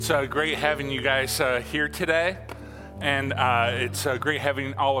It's great having you guys here today, and it's great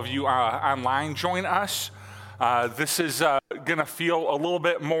having all of you online join us. This is going to feel a little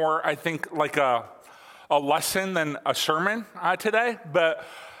bit more, I think, like a lesson than a sermon today, but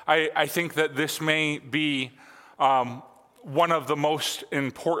I think that this may be one of the most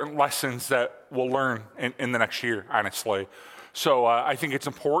important lessons that we'll learn in the next year, honestly. So I think it's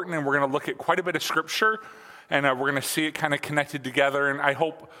important, and we're going to look at quite a bit of scripture, and we're going to see it kind of connected together. And I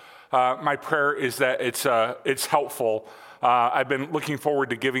hope my prayer is that it's helpful. I've been looking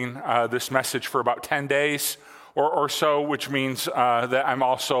forward to giving this message for about 10 days or so, which means that I'm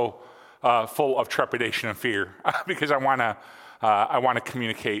also full of trepidation and fear because I want to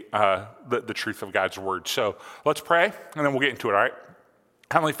communicate the truth of God's word. So let's pray, and then we'll get into it, all right?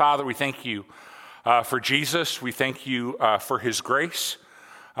 Heavenly Father, we thank you for Jesus. We thank you for his grace.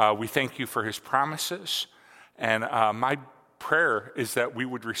 We thank you for his promises. And my prayer is that we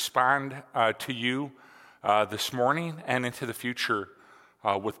would respond to you this morning and into the future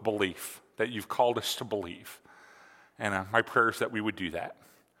with belief, that you've called us to believe. And my prayer is that we would do that.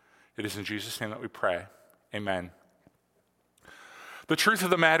 It is in Jesus' name that we pray. Amen. The truth of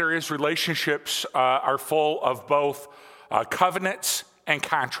the matter is relationships are full of both covenants and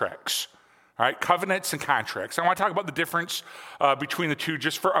contracts. All right, covenants and contracts. I want to talk about the difference between the two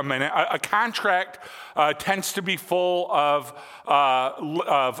just for a minute. A contract tends to be full of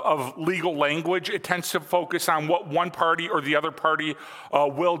legal language. It tends to focus on what one party or the other party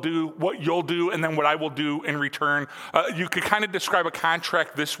will do, what you'll do, and then what I will do in return. You could kind of describe a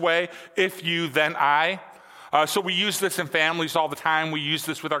contract this way: if you, then I. So we use this in families all the time. We use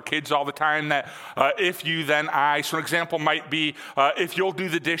this with our kids all the time, that if you, then I. So an example might be if you'll do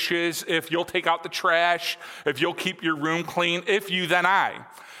the dishes, if you'll take out the trash, if you'll keep your room clean, if you, then I.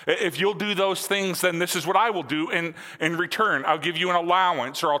 If you'll do those things, then this is what I will do in return. I'll give you an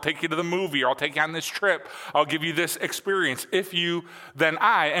allowance, or I'll take you to the movie, or I'll take you on this trip. I'll give you this experience. If you, then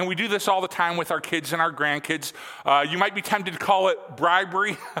I. And we do this all the time with our kids and our grandkids. You might be tempted to call it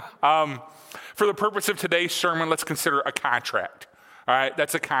bribery. For the purpose of today's sermon, let's consider a contract. All right,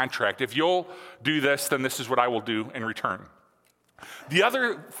 that's a contract. If you'll do this, then this is what I will do in return. The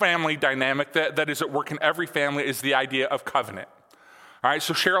other family dynamic that is at work in every family is the idea of covenant. All right,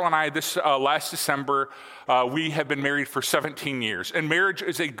 so Cheryl and I, this last December, we have been married for 17 years. And marriage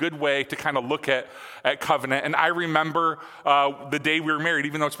is a good way to kind of look at covenant. And I remember the day we were married,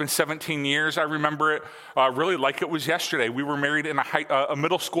 even though it's been 17 years, I remember it really like it was yesterday. We were married in a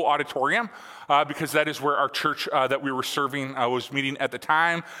middle school auditorium because that is where our church that we were serving was meeting at the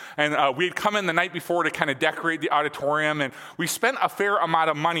time. And we had come in the night before to kind of decorate the auditorium. And we spent a fair amount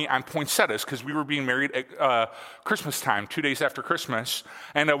of money on poinsettias because we were being married at Christmas time, 2 days after Christmas.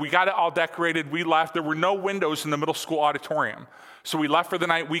 And we got it all decorated. We left. There were no windows in the middle school auditorium. So we left for the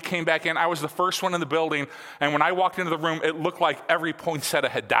night. We came back in. I was the first one in the building. And when I walked into the room, it looked like every poinsettia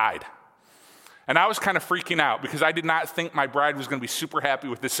had died. And I was kind of freaking out because I did not think my bride was going to be super happy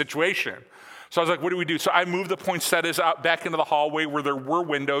with this situation. So I was like, what do we do? So I moved the poinsettias out back into the hallway where there were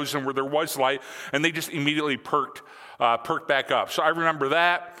windows and where there was light. And they just immediately perked back up. So I remember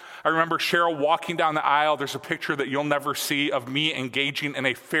that. I remember Cheryl walking down the aisle. There's a picture that you'll never see of me engaging in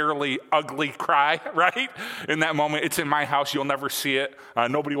a fairly ugly cry, right? In that moment, it's in my house. You'll never see it.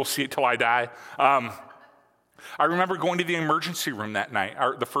 Nobody will see it till I die. I remember going to the emergency room that night,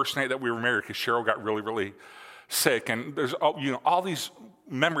 the first night that we were married, because Cheryl got really, really sick. And there's all these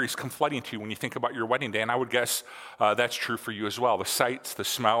memories come flooding to you when you think about your wedding day. And I would guess that's true for you as well. The sights, the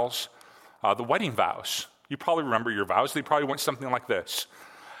smells, the wedding vows. You probably remember your vows. They probably went something like this.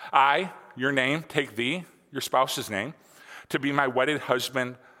 I, your name, take thee, your spouse's name, to be my wedded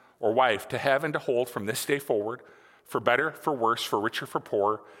husband or wife, to have and to hold from this day forward, for better, for worse, for richer, for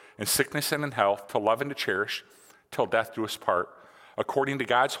poorer, in sickness and in health, to love and to cherish, till death do us part, according to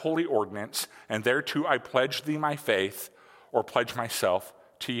God's holy ordinance, and thereto I pledge thee my faith, or pledge myself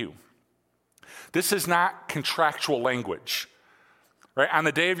to you. This is not contractual language. Right? On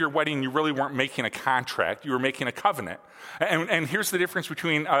the day of your wedding, you really weren't making a contract. You were making a covenant. And here's the difference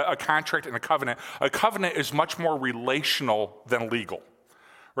between a contract and a covenant. A covenant is much more relational than legal.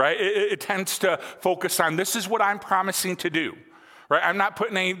 Right? It tends to focus on, this is what I'm promising to do. Right? I'm not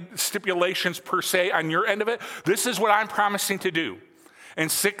putting any stipulations per se on your end of it. This is what I'm promising to do. In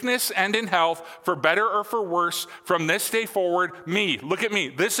sickness and in health, for better or for worse, from this day forward, me, look at me.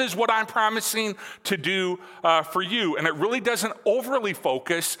 This is what I'm promising to do for you. And it really doesn't overly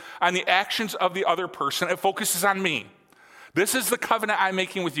focus on the actions of the other person. It focuses on me. This is the covenant I'm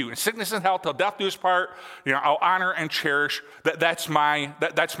making with you. In sickness and health, till death do us part, I'll honor and cherish. That's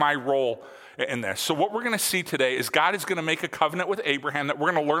my role in this. So what we're going to see today is God is going to make a covenant with Abraham that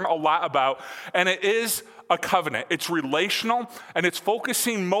we're going to learn a lot about, and it is a covenant. It's relational, and it's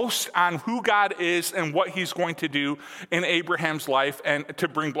focusing most on who God is and what he's going to do in Abraham's life and to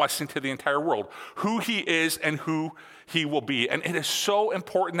bring blessing to the entire world, who he is and who he will be. And it is so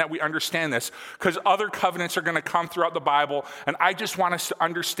important that we understand this because other covenants are going to come throughout the Bible, and I just want us to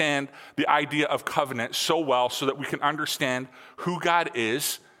understand the idea of covenant so well so that we can understand who God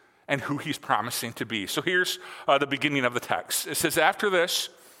is and who he's promising to be. So here's the beginning of the text. It says, after this,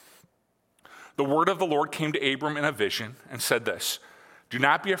 the word of the Lord came to Abram in a vision and said this, do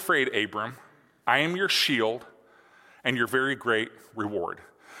not be afraid, Abram. I am your shield and your very great reward.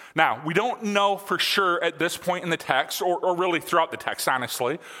 Now, we don't know for sure at this point in the text, or really throughout the text,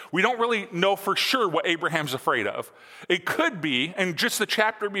 honestly, we don't really know for sure what Abraham's afraid of. It could be, in just the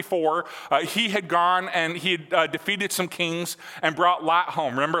chapter before, he had gone and he had defeated some kings and brought Lot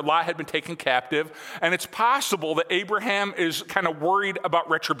home. Remember, Lot had been taken captive, and it's possible that Abraham is kind of worried about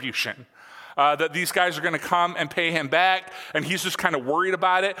retribution. That these guys are going to come and pay him back, and he's just kind of worried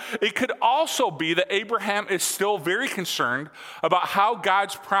about it. It could also be that Abraham is still very concerned about how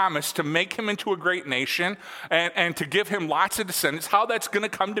God's promise to make him into a great nation and to give him lots of descendants, how that's going to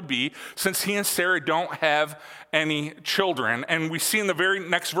come to be since he and Sarah don't have any children. And we see in the very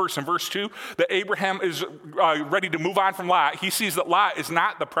next verse, in verse 2, that Abraham is ready to move on from Lot. He sees that Lot is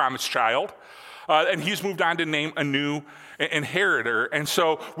not the promised child, and he's moved on to name a new inheritor. And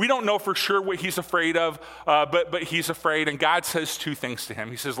so we don't know for sure what he's afraid of, but he's afraid. And God says two things to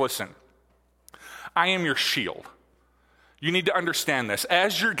him. He says, listen, I am your shield. You need to understand this.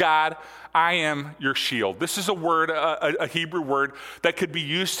 As your God, I am your shield. This is a word, a Hebrew word that could be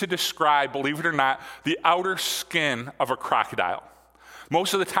used to describe, believe it or not, the outer skin of a crocodile.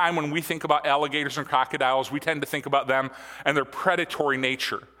 Most of the time when we think about alligators and crocodiles, we tend to think about them and their predatory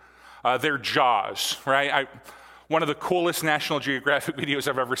nature, their jaws, right? One of the coolest National Geographic videos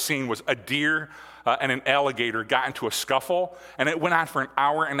I've ever seen was a deer and an alligator got into a scuffle, and it went on for an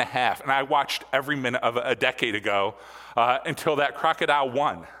hour and a half. And I watched every minute of it a decade ago until that crocodile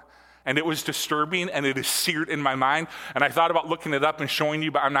won. And it was disturbing, and it is seared in my mind. And I thought about looking it up and showing you,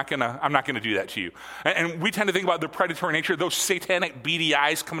 but I'm not gonna do that to you. And we tend to think about the predatory nature, those satanic beady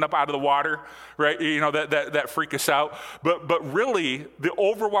eyes coming up out of the water, right? You know, that freak us out. But really, the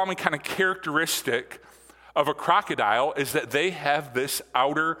overwhelming kind of characteristic of a crocodile is that they have this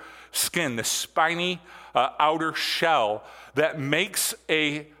outer skin, this spiny outer shell that makes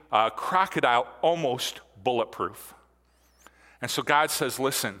a crocodile almost bulletproof. And so God says,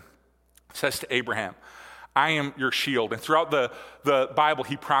 listen, says to Abraham, I am your shield. And throughout the Bible,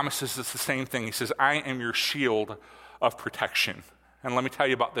 he promises us the same thing. He says, I am your shield of protection. And let me tell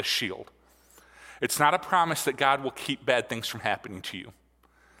you about this shield. It's not a promise that God will keep bad things from happening to you.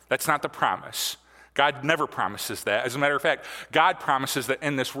 That's not the promise. God never promises that. As a matter of fact, God promises that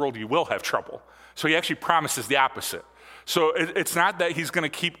in this world you will have trouble. So he actually promises the opposite. So it's not that he's going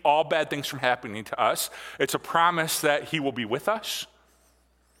to keep all bad things from happening to us. It's a promise that he will be with us.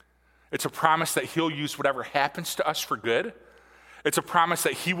 It's a promise that he'll use whatever happens to us for good. It's a promise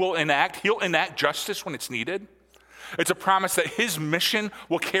that he'll enact justice when it's needed. It's a promise that his mission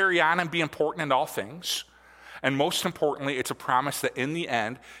will carry on and be important in all things. And most importantly, it's a promise that in the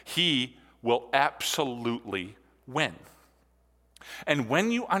end, he will absolutely win. And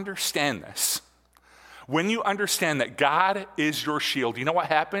when you understand this, when you understand that God is your shield, you know what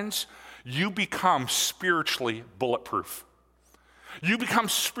happens? You become spiritually bulletproof. You become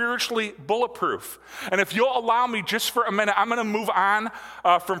spiritually bulletproof. And if you'll allow me just for a minute, I'm going to move on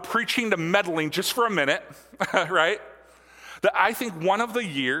from preaching to meddling just for a minute, right? That I think one of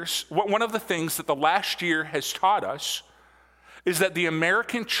the things that the last year has taught us is that the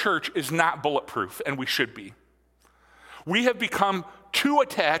American church is not bulletproof, and we should be. We have become too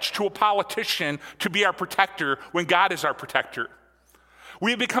attached to a politician to be our protector when God is our protector. We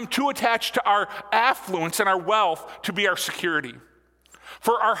have become too attached to our affluence and our wealth to be our security,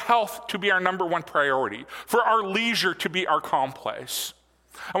 for our health to be our number one priority, for our leisure to be our calm place.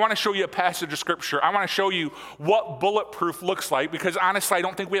 I want to show you a passage of scripture. I want to show you what bulletproof looks like, because honestly, I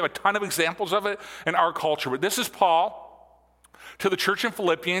don't think we have a ton of examples of it in our culture. But this is Paul to the church in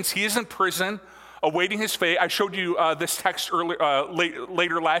Philippians. He is in prison, awaiting his fate. I showed you this text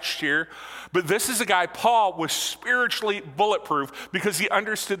later last year. But this is a guy, Paul, was spiritually bulletproof because he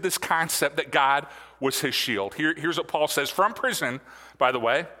understood this concept that God was his shield. Here's what Paul says from prison, by the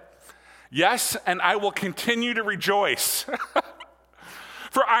way. Yes, and I will continue to rejoice.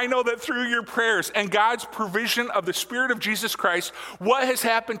 For I know that through your prayers and God's provision of the Spirit of Jesus Christ, what has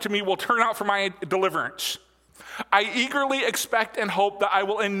happened to me will turn out for my deliverance. I eagerly expect and hope that I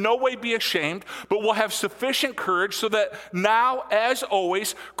will in no way be ashamed, but will have sufficient courage so that now, as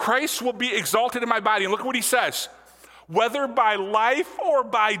always, Christ will be exalted in my body. And look at what he says. Whether by life or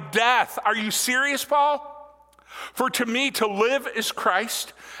by death. Are you serious, Paul? For to me, to live is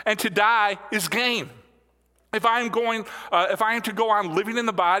Christ, and to die is gain. If I am to go on living in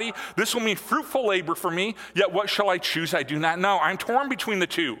the body, this will mean fruitful labor for me. Yet what shall I choose? I do not know. I'm torn between the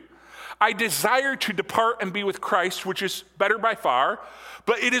two. I desire to depart and be with Christ, which is better by far,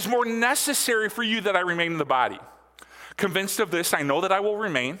 but it is more necessary for you that I remain in the body. Convinced of this, I know that I will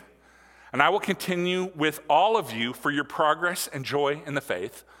remain, and I will continue with all of you for your progress and joy in the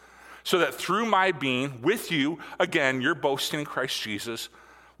faith, so that through my being with you, again, your boasting in Christ Jesus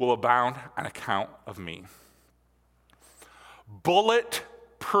will abound on account of me.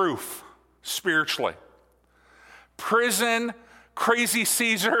 Bulletproof spiritually. Prison, crazy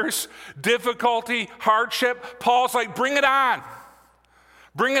Caesars, difficulty, hardship. Paul's like, bring it on.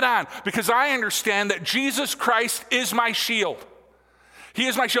 Bring it on. Because I understand that Jesus Christ is my shield. He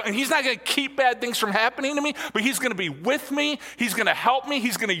is my shield. And he's not going to keep bad things from happening to me, but he's going to be with me. He's going to help me.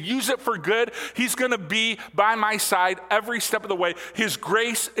 He's going to use it for good. He's going to be by my side every step of the way. His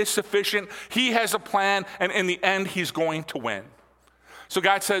grace is sufficient. He has a plan, and in the end, he's going to win. So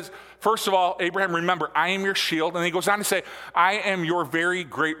God says, first of all, Abraham, remember, I am your shield. And he goes on to say, I am your very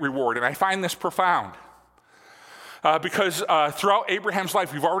great reward. And I find this profound. Because throughout Abraham's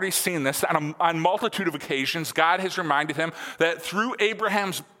life, we've already seen this. On multitude of occasions, God has reminded him that through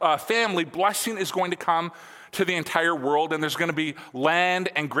Abraham's family, blessing is going to come to the entire world. And there's going to be land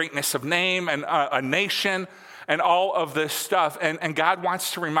and greatness of name and a nation and all of this stuff. And God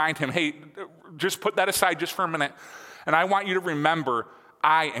wants to remind him, hey, just put that aside just for a minute. And I want you to remember,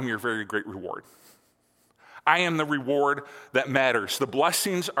 I am your very great reward. I am the reward that matters. The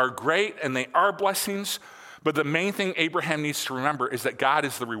blessings are great, and they are blessings, but the main thing Abraham needs to remember is that God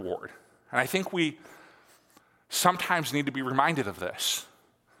is the reward. And I think we sometimes need to be reminded of this.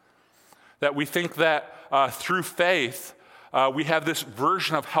 That we think that through faith, we have this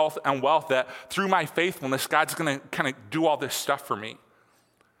version of health and wealth that through my faithfulness, God's going to kind of do all this stuff for me.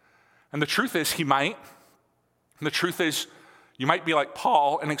 And the truth is, he might. And the truth is, you might be like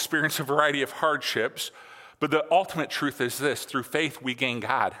Paul and experience a variety of hardships, but the ultimate truth is this: through faith, we gain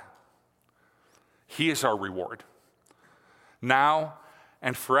God. He is our reward, now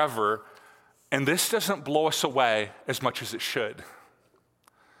and forever. And this doesn't blow us away as much as it should,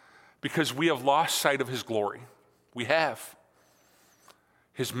 because we have lost sight of his glory. We have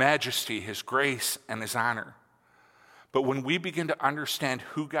his majesty, his grace, and his honor. But when we begin to understand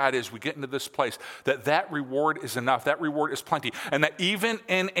who God is, we get into this place that reward is enough, that reward is plenty, and that even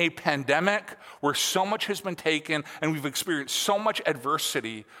in a pandemic where so much has been taken and we've experienced so much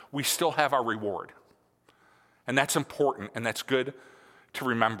adversity, we still have our reward. And that's important, and that's good to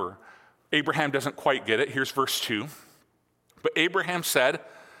remember. Abraham doesn't quite get it. Here's verse 2. But Abraham said,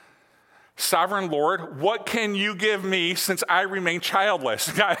 Sovereign Lord, what can you give me since I remain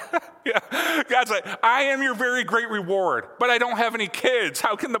childless? God's like, I am your very great reward, but I don't have any kids.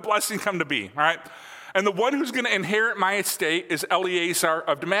 How can the blessing come to be? All right. And the one who's going to inherit my estate is Eliezer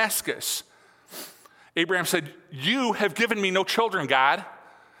of Damascus. Abraham said, you have given me no children, God,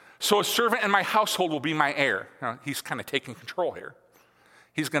 so a servant in my household will be my heir. Now, he's kind of taking control here.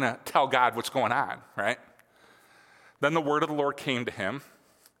 He's going to tell God what's going on, right? Then the word of the Lord came to him.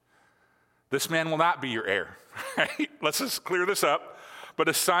 This man will not be your heir. Right? Let's just clear this up. But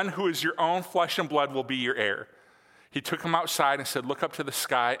a son who is your own flesh and blood will be your heir. He took him outside and said, look up to the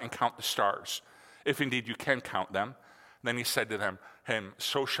sky and count the stars, if indeed you can count them. Then he said to him,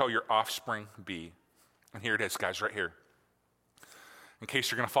 so shall your offspring be. And here it is, guys, right here. In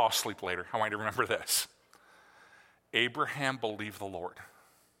case you're going to fall asleep later, I want you to remember this. Abraham believed the Lord,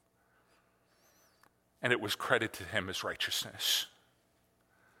 and it was credited to him as righteousness.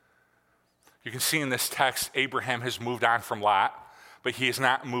 You can see in this text, Abraham has moved on from Lot, but he has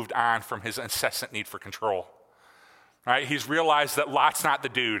not moved on from his incessant need for control. Right? He's realized that Lot's not the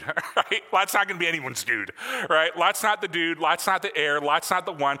dude. Right? Lot's not going to be anyone's dude. Right? Lot's not the dude. Lot's not the heir. Lot's not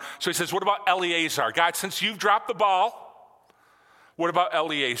the one. So he says, what about Eliezer? God, since you've dropped the ball, what about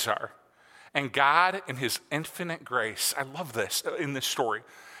Eliezer? And God, in his infinite grace, I love this in this story,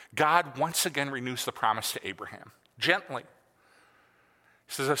 God once again renews the promise to Abraham, gently.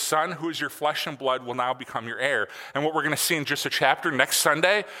 He says, a son who is your flesh and blood will now become your heir. And what we're going to see in just a chapter next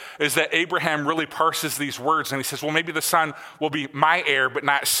Sunday is that Abraham really parses these words, and he says, well, maybe the son will be my heir, but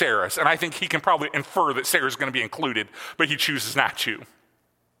not Sarah's. And I think he can probably infer that Sarah's going to be included, but he chooses not to.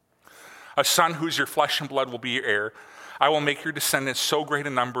 A son who is your flesh and blood will be your heir. I will make your descendants so great a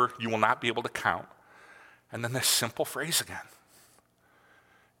number you will not be able to count. And then this simple phrase again.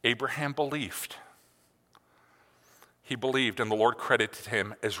 Abraham believed. He believed, and the Lord credited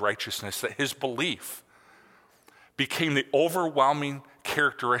him as righteousness, that his belief became the overwhelming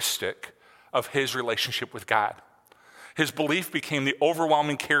characteristic of his relationship with God. His belief became the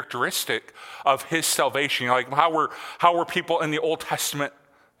overwhelming characteristic of his salvation. You're like, how were people in the Old Testament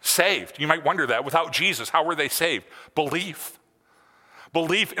saved? You might wonder that. Without Jesus, how were they saved? Belief.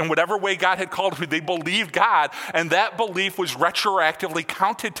 Belief in whatever way God had called them. They believed God, and that belief was retroactively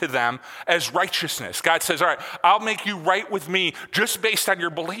counted to them as righteousness. God says, all right, I'll make you right with me just based on your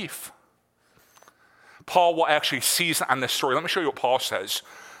belief. Paul will actually seize on this story. Let me show you what Paul says.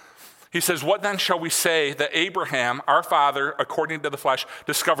 He says, what then shall we say that Abraham, our father, according to the flesh,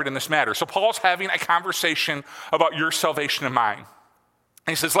 discovered in this matter? So Paul's having a conversation about your salvation and mine. And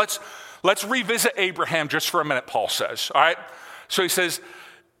he says, let's revisit Abraham just for a minute, Paul says, all right? So he says,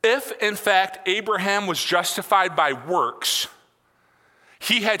 if in fact Abraham was justified by works,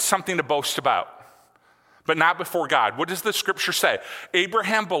 he had something to boast about, but not before God. What does the scripture say?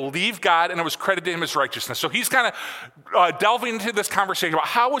 Abraham believed God and it was credited to him as righteousness. So he's kind of delving into this conversation about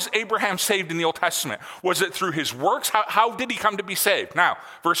how was Abraham saved in the Old Testament? Was it through his works? How did he come to be saved? Now,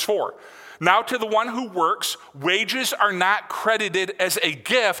 verse 4. Now to the one who works, wages are not credited as a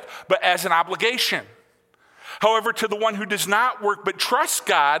gift, but as an obligation. However, to the one who does not work but trusts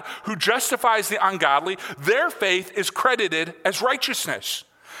God, who justifies the ungodly, their faith is credited as righteousness.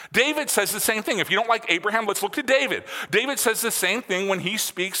 David says the same thing. If you don't like Abraham, let's look to David. David says the same thing when he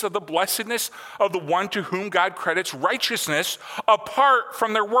speaks of the blessedness of the one to whom God credits righteousness apart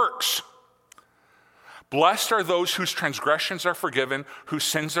from their works. Blessed are those whose transgressions are forgiven, whose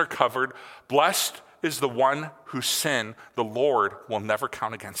sins are covered. Blessed is the one whose sin the Lord will never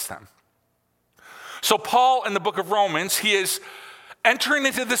count against them. So Paul, in the book of Romans, he is entering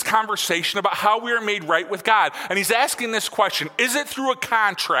into this conversation about how we are made right with God. And he's asking this question, is it through a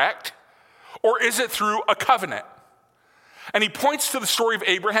contract or is it through a covenant? And he points to the story of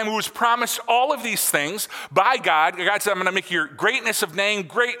Abraham, who was promised all of these things by God. God said, I'm going to make your greatness of name,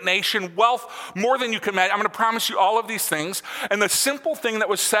 great nation, wealth, more than you can imagine. I'm going to promise you all of these things. And the simple thing that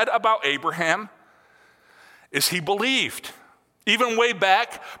was said about Abraham is he believed. Even way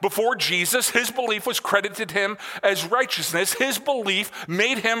back before Jesus, his belief was credited to him as righteousness. His belief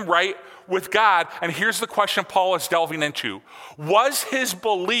made him right with God. And here's the question Paul is delving into. Was his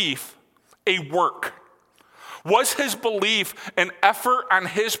belief a work? Was his belief an effort on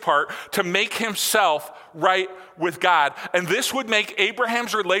his part to make himself right with God? And this would make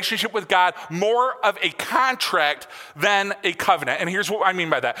Abraham's relationship with God more of a contract than a covenant. And here's what I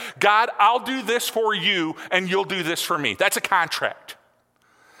mean by that. God, I'll do this for you and you'll do this for me. That's a contract.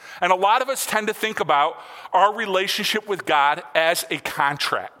 And a lot of us tend to think about our relationship with God as a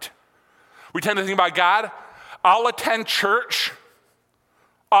contract. We tend to think about God, I'll attend church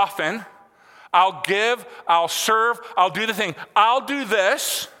often. I'll give, I'll serve, I'll do the thing. I'll do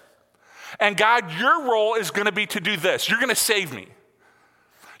this, and God, your role is going to be to do this. You're going to save me.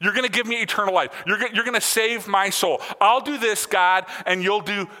 You're going to give me eternal life. You're going to save my soul. I'll do this, God, and you'll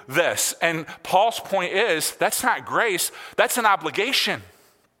do this. And Paul's point is, that's not grace. That's an obligation.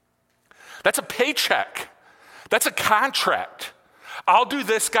 That's a paycheck. That's a contract. I'll do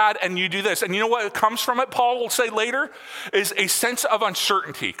this, God, and you do this. And you know what comes from it, Paul will say later, is a sense of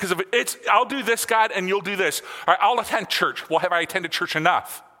uncertainty. Because if it's, I'll do this, God, and you'll do this. All right, I'll attend church. Well, have I attended church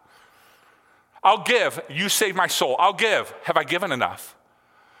enough? I'll give. You save my soul. I'll give. Have I given enough?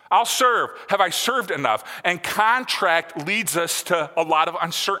 I'll serve. Have I served enough? And contract leads us to a lot of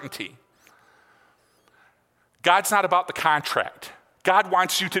uncertainty. God's not about the contract. God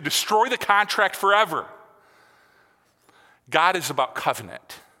wants you to destroy the contract forever. God is about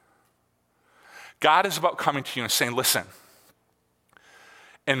covenant. God is about coming to you and saying, listen,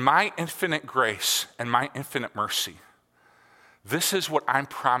 in my infinite grace and my infinite mercy, this is what I'm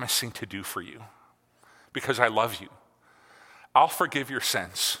promising to do for you because I love you. I'll forgive your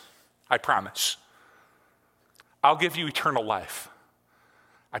sins. I promise. I'll give you eternal life.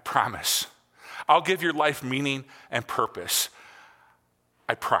 I promise. I'll give your life meaning and purpose.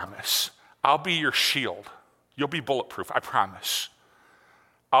 I promise. I'll be your shield. You'll be bulletproof, I promise.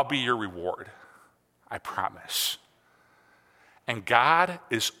 I'll be your reward, I promise. And God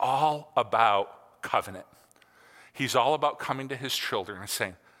is all about covenant. He's all about coming to his children and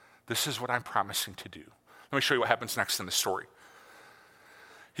saying, this is what I'm promising to do. Let me show you what happens next in the story.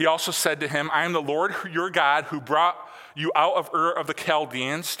 He also said to him, I am the Lord your God who brought you out of Ur of the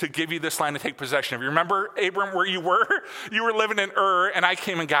Chaldeans to give you this land to take possession of. You remember, Abram, where you were? You were living in Ur, and I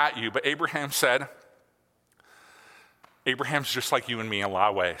came and got you. But Abraham said, Abraham's just like you and me in a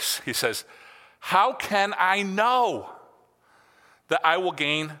lot of ways. He says, How can I know that I will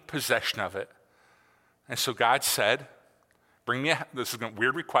gain possession of it? And so God said, this is a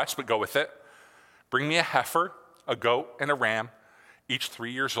weird request, but go with it. Bring me a heifer, a goat, and a ram, each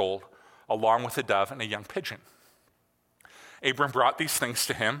 3 years old, along with a dove and a young pigeon. Abram brought these things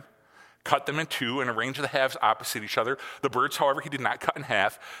to him, cut them in two, and arranged the halves opposite each other. The birds, however, he did not cut in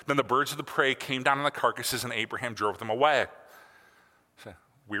half. Then the birds of the prey came down on the carcasses, and Abraham drove them away. It's a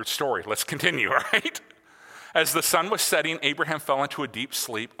weird story. Let's continue, all right? As the sun was setting, Abraham fell into a deep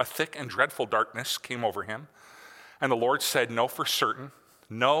sleep. A thick and dreadful darkness came over him. And the Lord said, know for certain,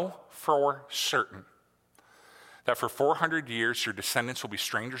 that for 400 years your descendants will be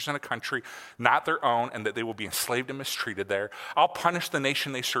strangers in a country not their own, and that they will be enslaved and mistreated there. I'll punish the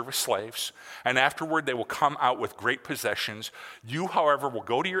nation they serve as slaves, and afterward they will come out with great possessions. You, however, will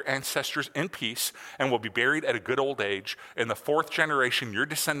go to your ancestors in peace and will be buried at a good old age. In the 4th generation, your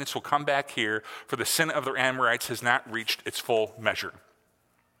descendants will come back here, for the sin of the Amorites has not reached its full measure.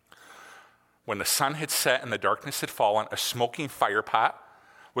 When the sun had set and the darkness had fallen, a smoking fire pot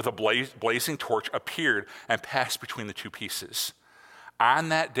with a blazing torch appeared and passed between the two pieces. On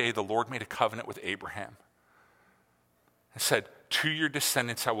that day, the Lord made a covenant with Abraham and said, to your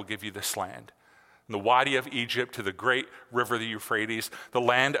descendants I will give you this land, from the Wadi of Egypt to the great river, the Euphrates, the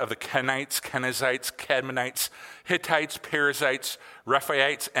land of the Kenites, Kenizzites, Cadmonites, Hittites, Perizzites,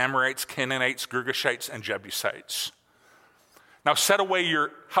 Rephaites, Amorites, Canaanites, Girgashites, and Jebusites. Now set away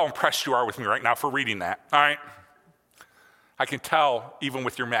how impressed you are with me right now for reading that, all right? I can tell, even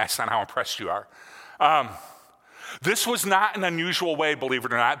with your mask on, how impressed you are. This was not an unusual way, believe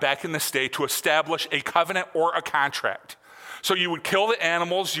it or not, back in this day to establish a covenant or a contract. So you would kill the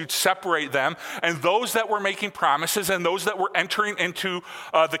animals, you'd separate them, and those that were making promises and those that were entering into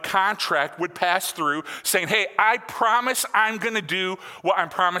the contract would pass through saying, hey, I promise I'm going to do what I'm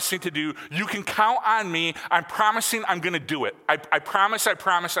promising to do. You can count on me. I'm promising I'm going to do it. I promise.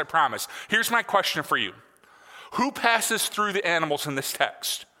 Here's my question for you. Who passes through the animals in this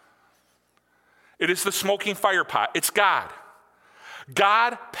text? It is the smoking fire pot. It's God.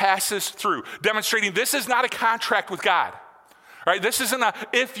 God passes through, demonstrating this is not a contract with God. Right? This isn't a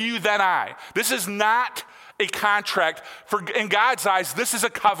if you, then I. This is not a contract. In God's eyes, this is a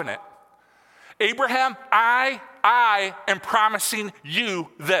covenant. Abraham, I am promising you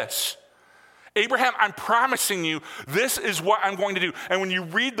this. Abraham, I'm promising you this is what I'm going to do. And when you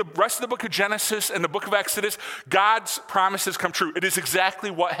read the rest of the book of Genesis and the book of Exodus, God's promises come true. It is exactly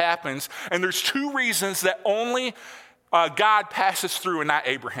what happens. And there's 2 reasons that only God passes through and not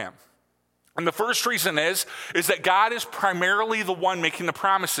Abraham. And the first reason is that God is primarily the one making the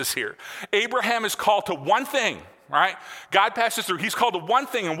promises here. Abraham is called to one thing, right? God passes through. He's called to one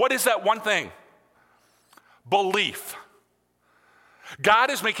thing. And what is that one thing? Belief. God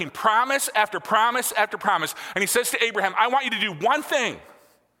is making promise after promise after promise. And he says to Abraham, I want you to do one thing.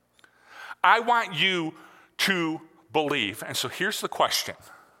 I want you to believe. And so here's the question.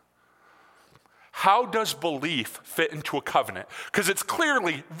 How does belief fit into a covenant? Because it's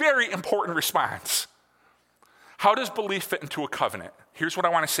clearly a very important response. How does belief fit into a covenant? Here's what I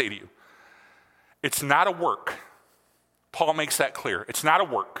want to say to you. It's not a work. Paul makes that clear. It's not a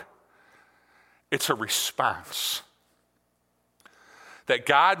work. It's a response. That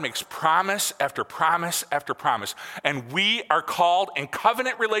God makes promise after promise after promise. And we are called in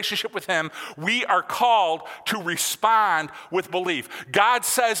covenant relationship with him, we are called to respond with belief. God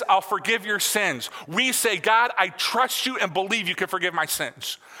says, I'll forgive your sins. We say, God, I trust you and believe you can forgive my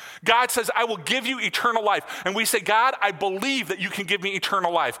sins. God says, I will give you eternal life. And we say, God, I believe that you can give me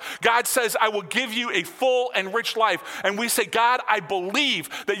eternal life. God says, I will give you a full and rich life. And we say, God, I believe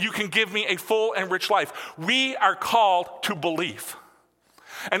that you can give me a full and rich life. We are called to believe.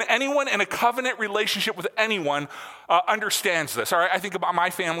 And anyone in a covenant relationship with anyone understands this. All right, I think about my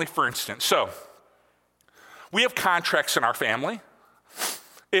family, for instance. So we have contracts in our family.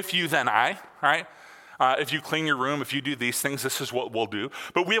 If you, then I, right? If you clean your room, if you do these things, this is what we'll do.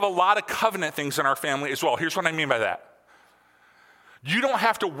 But we have a lot of covenant things in our family as well. Here's what I mean by that. You don't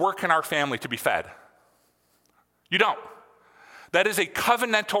have to work in our family to be fed. You don't. That is a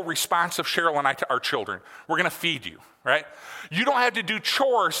covenantal response of Cheryl and I to our children. We're going to feed you, right? You don't have to do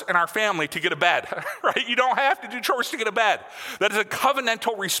chores in our family to get a bed, right? You don't have to do chores to get a bed. That is a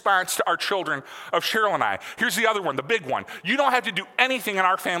covenantal response to our children of Cheryl and I. Here's the other one, the big one. You don't have to do anything in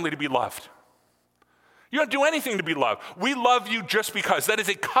our family to be loved. You don't do anything to be loved. We love you just because. That is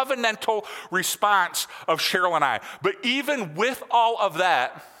a covenantal response of Cheryl and I. But even with all of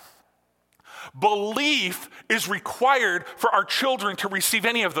that, belief is required for our children to receive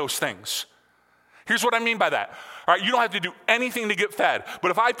any of those things. Here's what I mean by that. All right, you don't have to do anything to get fed.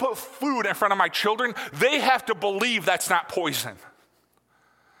 But if I put food in front of my children, they have to believe that's not poison.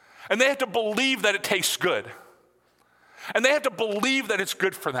 And they have to believe that it tastes good. And they have to believe that it's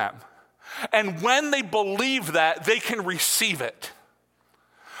good for them. And when they believe that, they can receive it.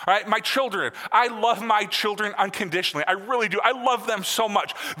 All right, my children, I love my children unconditionally. I really do. I love them so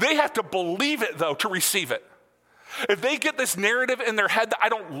much. They have to believe it, though, to receive it. If they get this narrative in their head that I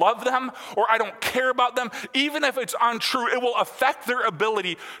don't love them or I don't care about them, even if it's untrue, it will affect their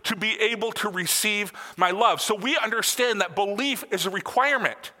ability to be able to receive my love. So we understand that belief is a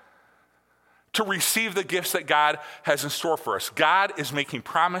requirement to receive the gifts that God has in store for us. God is making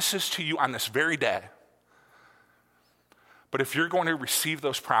promises to you on this very day. But if you're going to receive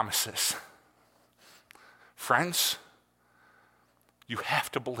those promises, friends, you have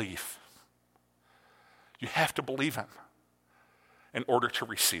to believe. You have to believe him in order to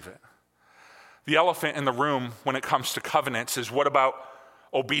receive it. The elephant in the room when it comes to covenants is, what about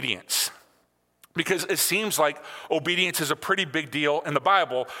obedience? Because it seems like obedience is a pretty big deal in the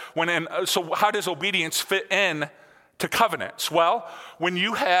Bible. So how does obedience fit in to covenants? Well, when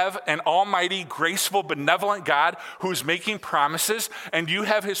you have an almighty, graceful, benevolent God who's making promises, and you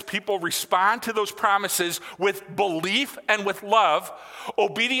have his people respond to those promises with belief and with love,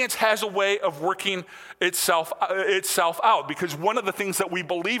 obedience has a way of working itself out. Because one of the things that we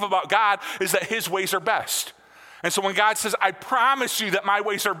believe about God is that his ways are best. And so when God says, I promise you that my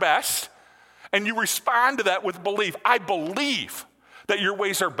ways are best, and you respond to that with belief, I believe that your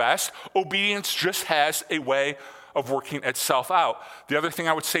ways are best, obedience just has a way of working itself out. The other thing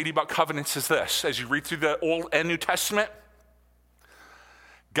I would say to you about covenants is this. As you read through the Old and New Testament,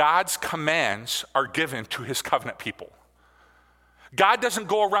 God's commands are given to his covenant people. God doesn't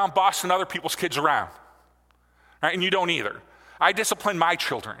go around bossing other people's kids around, right? And you don't either. I discipline my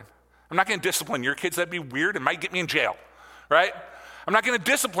children. I'm not going to discipline your kids. That'd be weird. It might get me in jail, right? I'm not going to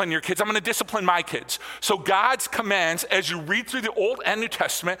discipline your kids. I'm going to discipline my kids. So God's commands, as you read through the Old and New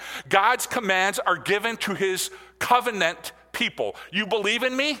Testament, God's commands are given to his covenant people. You believe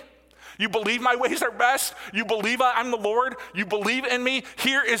in me? You believe my ways are best? You believe I'm the Lord? You believe in me?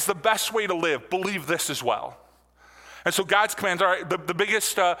 Here is the best way to live. Believe this as well. And so God's commands, all right, the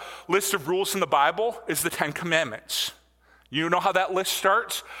biggest list of rules in the Bible is the 10 Commandments. You know how that list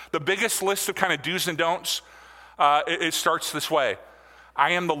starts? The biggest list of kind of do's and don'ts, it starts this way.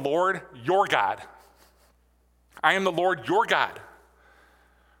 I am the Lord, your God. I am the Lord, your God,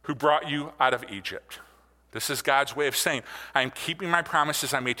 who brought you out of Egypt. This is God's way of saying, I am keeping my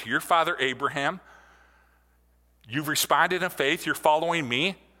promises I made to your father Abraham. You've responded in faith, you're following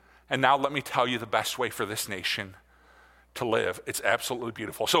me, and now let me tell you the best way for this nation to live. It's absolutely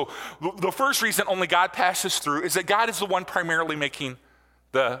beautiful. So the first reason only God passes through is that God is the one primarily making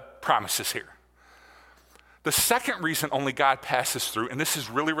the promises here. The second reason only God passes through, and this is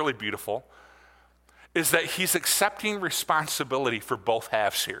really, really beautiful, is that he's accepting responsibility for both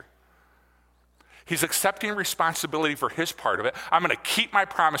halves here. He's accepting responsibility for his part of it. I'm going to keep my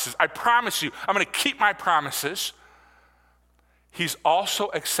promises. I promise you, I'm going to keep my promises. He's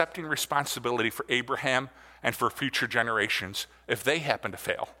also accepting responsibility for Abraham and for future generations if they happen to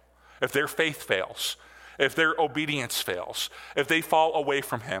fail, if their faith fails, if their obedience fails, if they fall away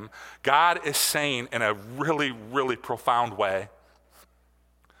from him. God is saying in a really, really profound way,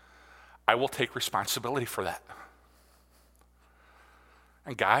 I will take responsibility for that.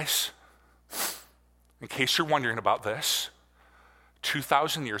 And guys, in case you're wondering about this,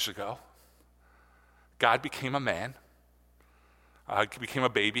 2,000 years ago, God became a man, became a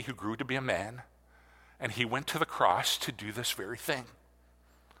baby who grew to be a man, and he went to the cross to do this very thing.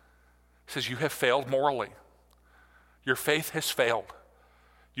 He says, you have failed morally. Your faith has failed.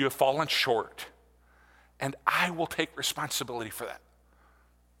 You have fallen short. And I will take responsibility for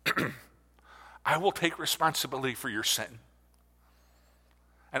that. I will take responsibility for your sin.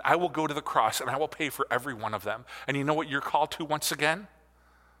 And I will go to the cross and I will pay for every one of them. And you know what you're called to once again?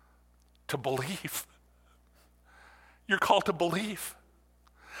 To believe. You're called to believe.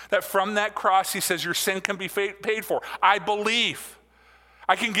 That from that cross, he says, your sin can be paid for. I believe.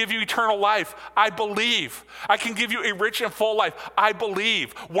 I can give you eternal life. I believe. I can give you a rich and full life. I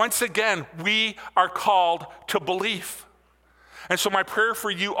believe. Once again, we are called to believe. And so my prayer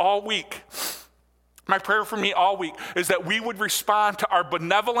for you all week, my prayer for me all week is that we would respond to our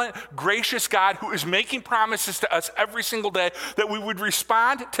benevolent, gracious God who is making promises to us every single day, that we would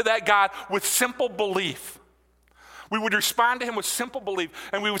respond to that God with simple belief. We would respond to him with simple belief,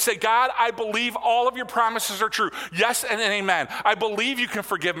 and we would say, God, I believe all of your promises are true. Yes and amen. I believe you can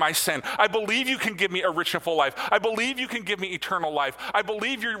forgive my sin. I believe you can give me a rich and full life. I believe you can give me eternal life. I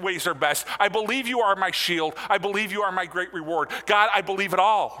believe your ways are best. I believe you are my shield. I believe you are my great reward. God, I believe it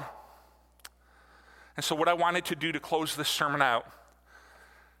all. And so what I wanted to do to close this sermon out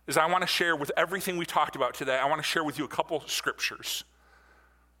is I want to share with everything we talked about today, I want to share with you a couple scriptures.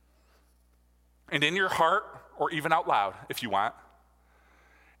 And in your heart, or even out loud if you want,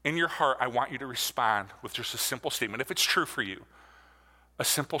 in your heart, I want you to respond with just a simple statement. If it's true for you, a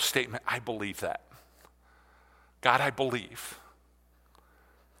simple statement, I believe that. God, I believe.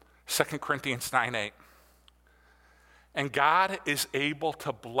 2 Corinthians 9:8. And God is able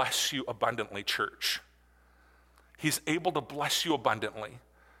to bless you abundantly, church. He's able to bless you abundantly,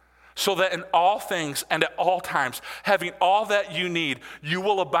 so that in all things and at all times, having all that you need, you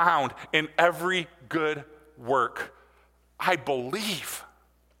will abound in every good work. I believe.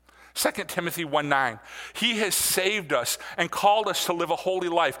 2 Timothy 1:9. He has saved us and called us to live a holy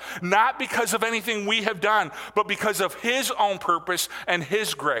life, not because of anything we have done, but because of his own purpose and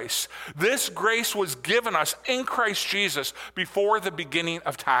his grace. This grace was given us in Christ Jesus before the beginning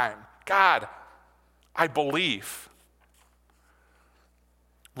of time. God, I believe.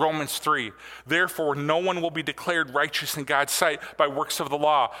 Romans 3, therefore no one will be declared righteous in God's sight by works of the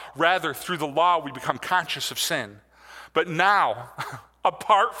law. Rather, through the law we become conscious of sin. But now,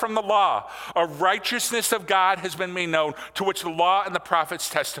 apart from the law, a righteousness of God has been made known, to which the law and the prophets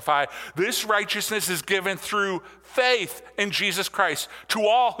testify. This righteousness is given through faith in Jesus Christ to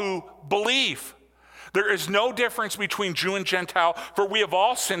all who believe. There is no difference between Jew and Gentile, for we have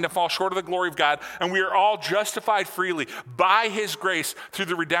all sinned and fall short of the glory of God, and we are all justified freely by his grace through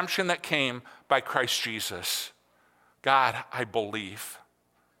the redemption that came by Christ Jesus. God, I believe.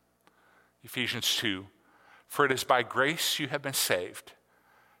 Ephesians 2, for it is by grace you have been saved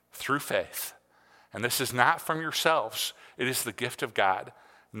through faith. And this is not from yourselves. It is the gift of God,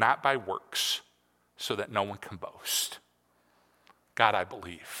 not by works, so that no one can boast. God, I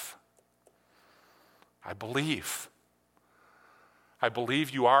believe. I believe. I believe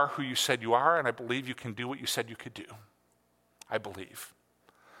you are who you said you are, and I believe you can do what you said you could do. I believe.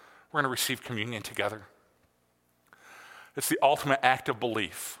 We're going to receive communion together. It's the ultimate act of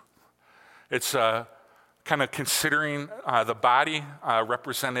belief. It's kind of considering the body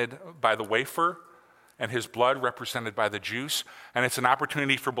represented by the wafer and his blood represented by the juice. And it's an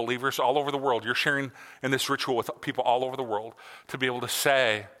opportunity for believers all over the world. You're sharing in this ritual with people all over the world to be able to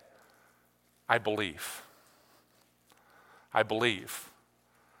say, I believe. I believe.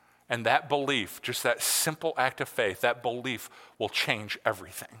 And that belief, just that simple act of faith, that belief will change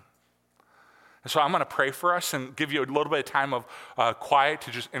everything. And so I'm going to pray for us and give you a little bit of time of quiet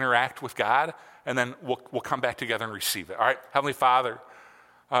to just interact with God, and then we'll come back together and receive it. All right? Heavenly Father,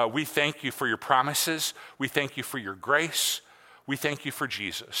 we thank you for your promises. We thank you for your grace. We thank you for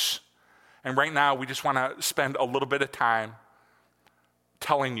Jesus. And right now, we just want to spend a little bit of time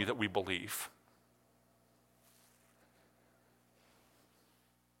telling you that we believe.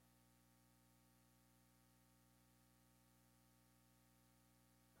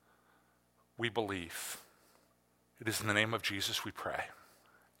 We believe. It is in the name of Jesus we pray.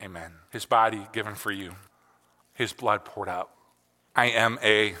 Amen. His body given for you. His blood poured out. I am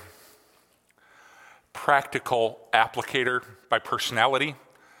a practical applicator by personality. In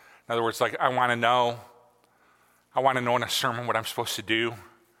other words, like I want to know in a sermon what I'm supposed to do,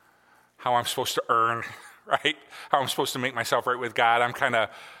 how I'm supposed to earn, right? How I'm supposed to make myself right with God. I'm kind of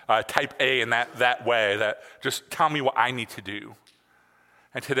type A in that way, that just tell me what I need to do.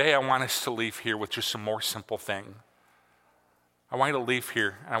 And today I want us to leave here with just a more simple thing. I want you to leave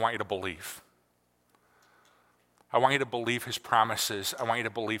here and I want you to believe. I want you to believe his promises. I want you to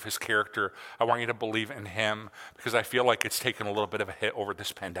believe his character. I want you to believe in him, because I feel like it's taken a little bit of a hit over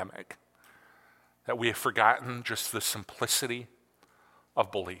this pandemic. That we have forgotten just the simplicity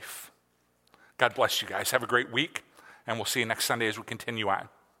of belief. God bless you guys. Have a great week, and we'll see you next Sunday as we continue on.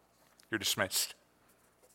 You're dismissed.